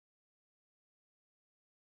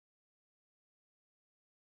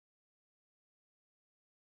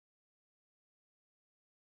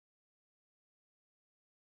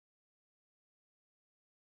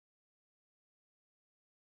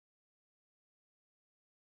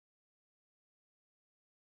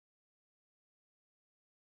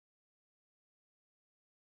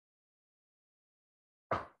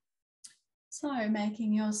So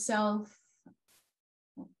making yourself,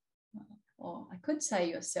 or I could say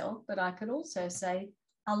yourself, but I could also say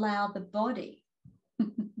allow the body.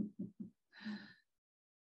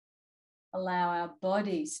 Allow our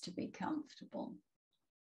bodies to be comfortable.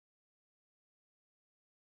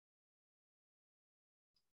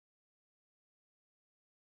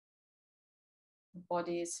 The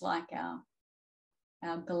body is like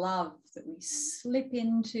our glove that we slip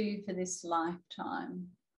into for this lifetime.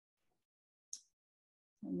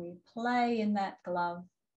 And we play in that glove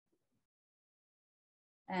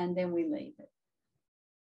and then we leave it.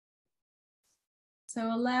 So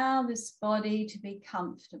allow this body to be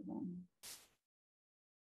comfortable.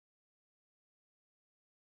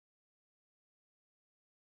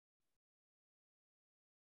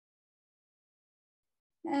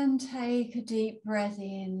 And take a deep breath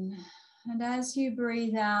in. And as you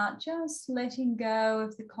breathe out, just letting go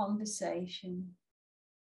of the conversation.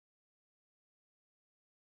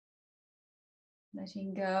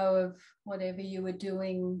 Letting go of whatever you were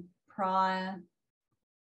doing prior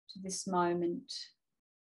to this moment.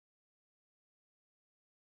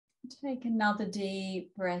 Take another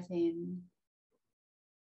deep breath in.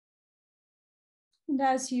 And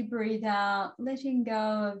as you breathe out, letting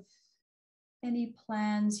go of any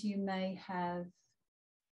plans you may have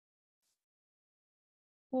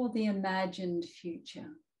for the imagined future.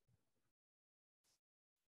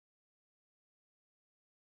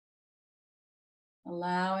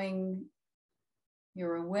 Allowing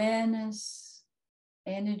your awareness,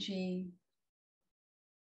 energy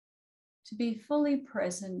to be fully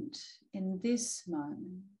present in this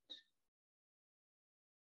moment.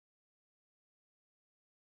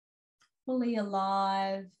 Fully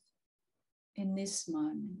alive in this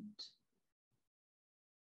moment.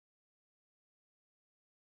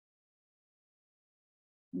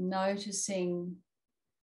 Noticing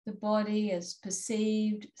the body as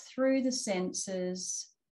perceived through the senses,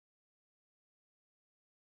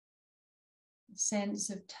 the sense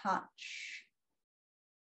of touch,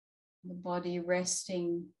 the body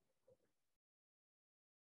resting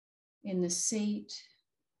in the seat,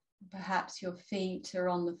 perhaps your feet are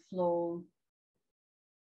on the floor,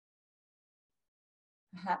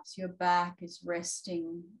 perhaps your back is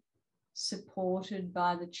resting, supported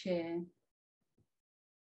by the chair.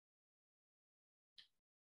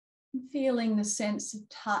 Feeling the sense of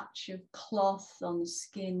touch of cloth on the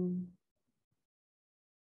skin.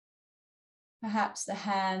 Perhaps the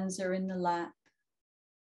hands are in the lap.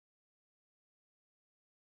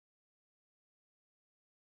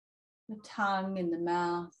 The tongue in the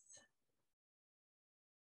mouth.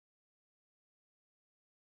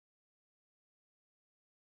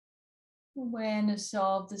 Awareness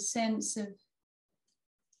of the sense of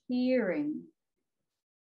hearing,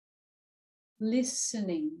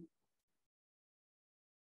 listening.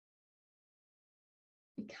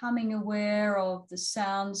 Becoming aware of the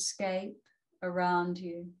soundscape around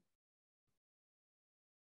you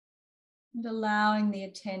and allowing the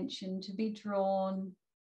attention to be drawn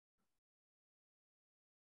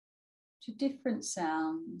to different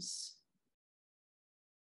sounds.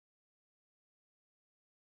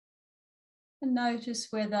 And notice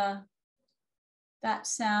whether that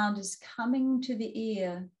sound is coming to the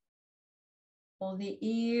ear or the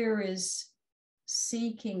ear is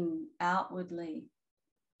seeking outwardly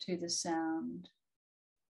to the sound.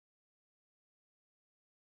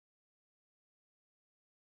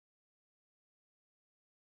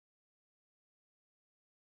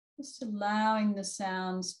 Just allowing the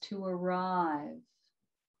sounds to arrive.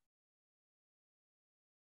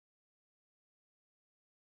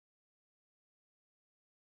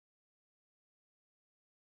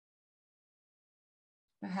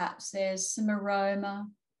 Perhaps there's some aroma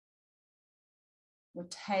or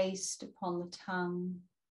taste upon the tongue.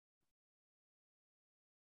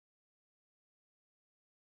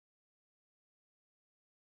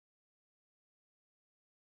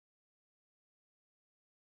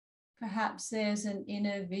 Perhaps there's an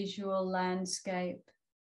inner visual landscape.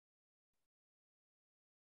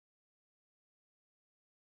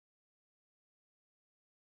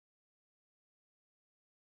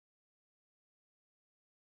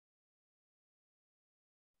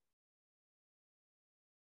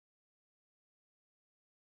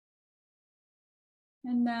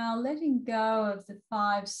 And now letting go of the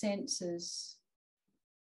 5 senses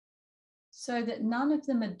so that none of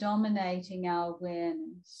them are dominating our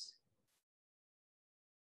awareness.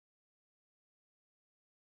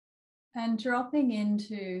 And dropping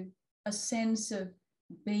into a sense of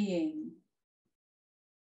being,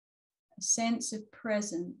 a sense of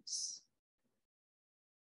presence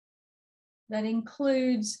that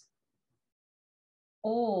includes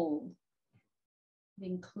all. It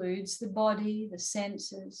includes the body, the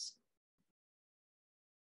senses,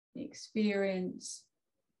 the experience,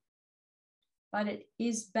 but it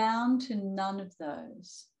is bound to none of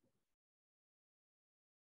those.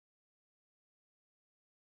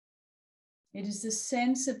 It is the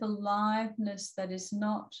sense of aliveness that is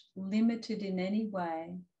not limited in any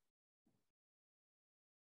way.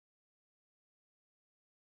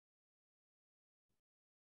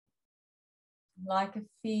 Like a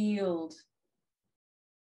field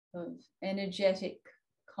of energetic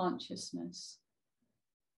consciousness.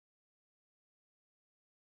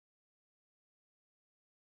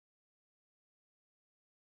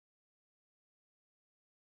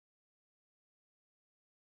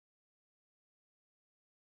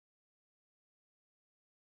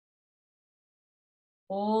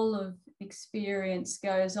 All of experience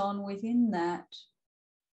goes on within that.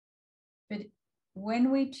 But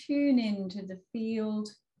when we tune into the field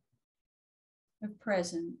of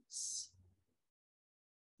presence,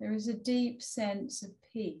 there is a deep sense of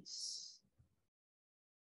peace.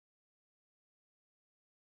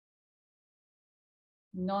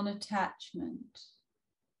 Non-attachment,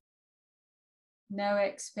 no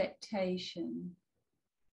expectation.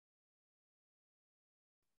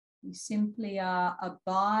 We simply are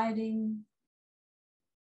abiding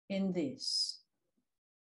in this.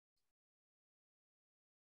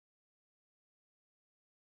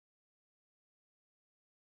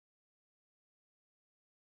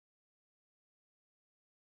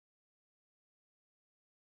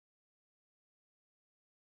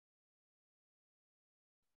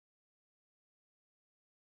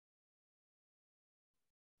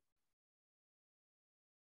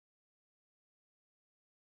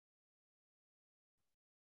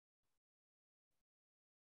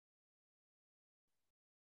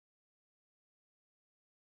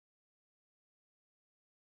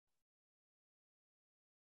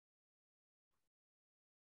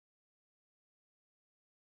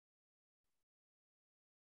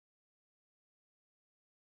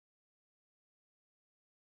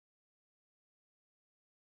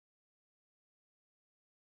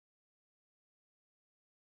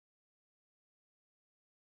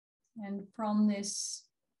 And from this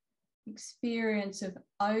experience of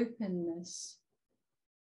openness,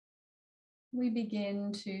 we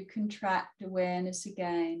begin to contract awareness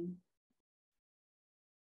again,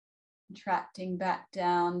 contracting back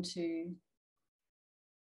down to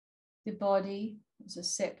the body as a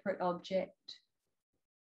separate object,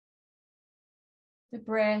 the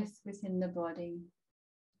breath within the body,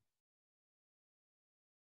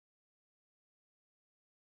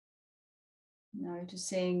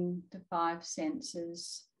 noticing the five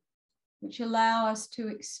senses which allow us to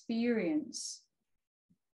experience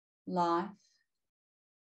life.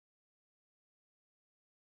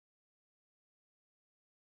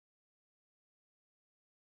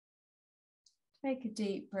 Take a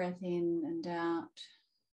deep breath in and out.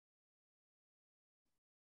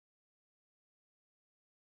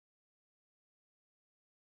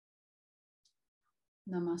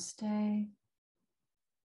 Namaste.